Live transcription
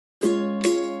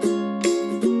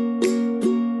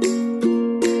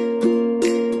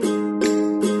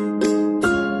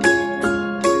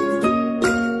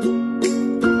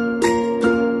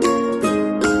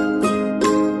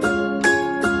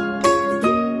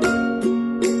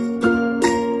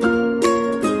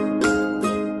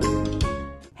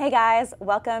guys,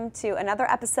 welcome to another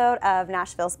episode of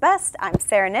Nashville's Best. I'm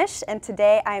Sarah Nish, and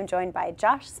today I am joined by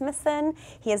Josh Smithson.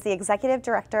 He is the Executive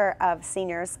Director of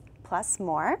Seniors Plus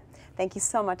More. Thank you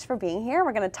so much for being here.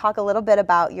 We're going to talk a little bit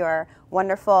about your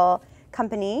wonderful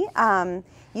company.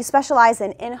 You specialize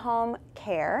in in-home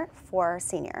care for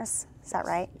seniors, is that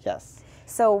right? Yes.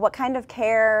 So what kind of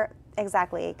care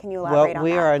exactly? Can you elaborate on that? Well,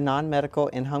 we are a non-medical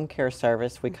in-home care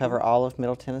service. We cover all of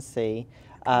Middle Tennessee.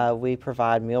 We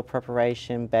provide meal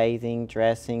preparation, bathing,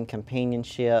 dressing,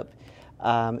 companionship,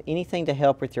 anything to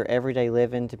help with your everyday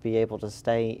living to be able to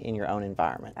stay in your own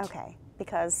environment. Okay,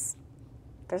 because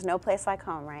there's no place like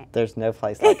home, right? There's no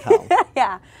place like home.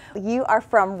 Yeah. You are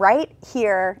from right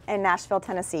here in Nashville,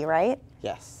 Tennessee, right?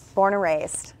 Yes. Born and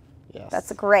raised. Yes.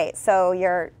 That's great. So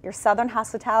your Southern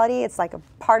hospitality, it's like a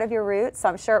part of your roots, so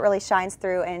I'm sure it really shines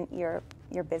through in your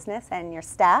business and your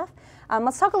staff.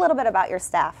 Let's talk a little bit about your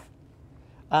staff.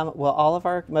 Well,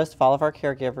 most of all of our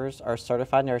caregivers are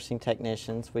certified nursing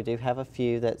technicians. We do have a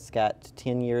few that's got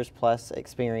 10 years plus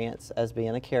experience as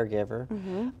being a caregiver.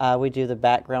 We do the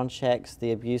background checks,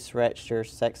 the abuse register,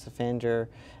 sex offender,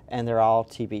 and they're all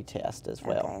TB tests as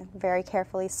well. Okay, very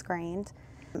carefully screened.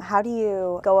 How do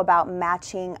you go about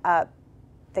matching up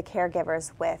the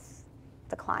caregivers with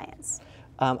the clients?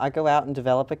 I go out and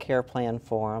develop a care plan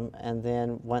for them, and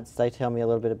then once they tell me a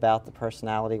little bit about the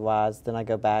personality-wise, then I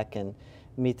go back and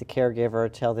meet the caregiver,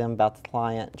 tell them about the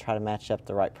client, and try to match up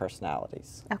the right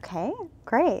personalities. Okay,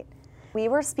 great. We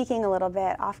were speaking a little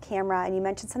bit off camera, and you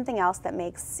mentioned something else that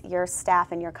makes your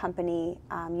staff and your company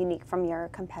unique from your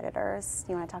competitors.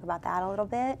 You want to talk about that a little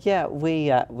bit? Yeah,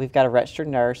 we've got a registered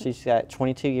nurse. She's got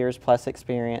 22 years plus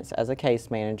experience as a case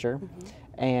manager,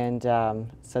 and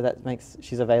so that makes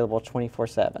she's available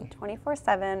 24/7.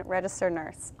 24/7 registered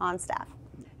nurse on staff.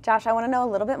 Josh, I want to know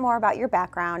a little bit more about your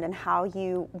background and how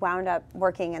you wound up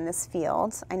working in this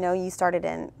field. I know you started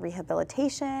in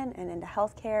rehabilitation and into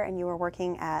healthcare, and you were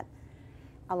working at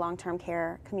a long-term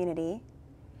care community.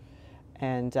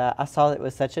 And I saw that it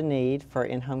was such a need for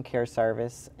in-home care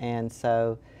service, and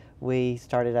so we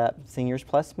started up Seniors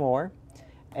Plus More,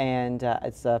 and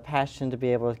it's a passion to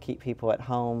be able to keep people at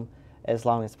home as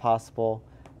long as possible,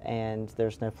 and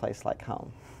there's no place like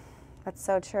home. That's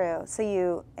so true. So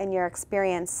you, in your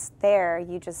experience there,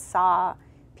 you just saw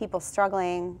people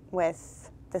struggling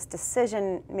with this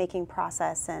decision-making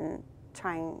process and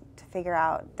trying to figure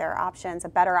out their options. A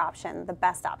better option, the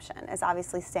best option, is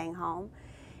obviously staying home.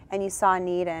 And you saw a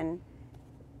need and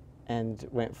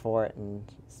went for it and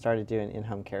started doing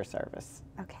in-home care service.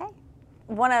 Okay.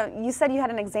 You said you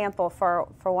had an example for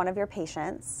one of your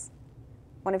patients,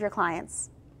 one of your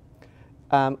clients.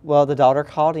 Well, the daughter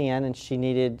called in and she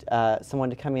needed someone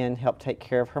to come in and help take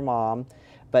care of her mom.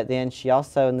 But then she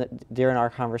also, during our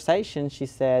conversation, she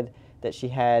said that she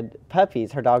had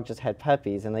puppies. Her dog just had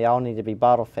puppies and they all needed to be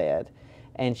bottle fed.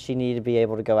 And she needed to be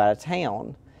able to go out of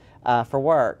town for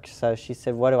work. So she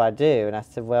said, what do I do? And I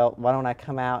said, well, why don't I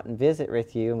come out and visit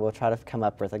with you and we'll try to come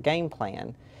up with a game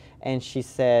plan. And she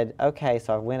said, okay.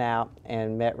 So I went out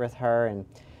and met with her, and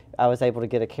I was able to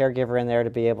get a caregiver in there to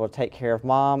be able to take care of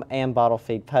mom and bottle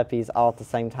feed puppies all at the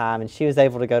same time, and she was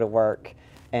able to go to work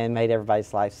and made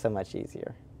everybody's life so much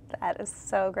easier. That is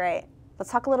so great. Let's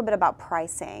talk a little bit about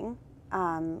pricing.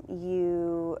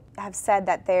 You have said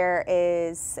that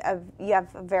you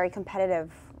have a very okay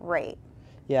rate.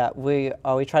 Yeah, we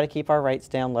try to keep our rates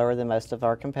down lower than most of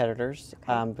our competitors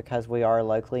because we are a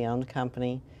locally owned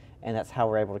company, and that's how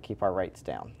we're able to keep our rates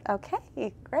down.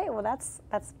 Okay, great. Well, that's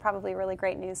probably really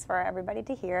great news for everybody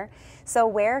to hear. So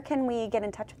where can we get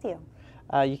in touch with you?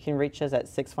 You can reach us at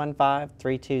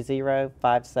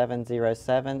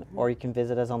 615-320-5707, or you can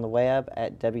visit us on the web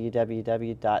at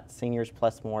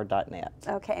www.seniorsPlusMore.net.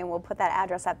 Okay, and we'll put that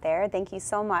address up there. Thank you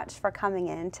so much for coming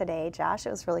in today, Josh.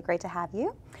 It was really great to have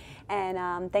you.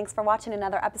 And thanks for watching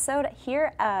another episode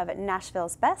here of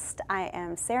Nashville's Best. I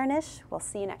am Sarah Nish. We'll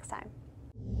see you next time.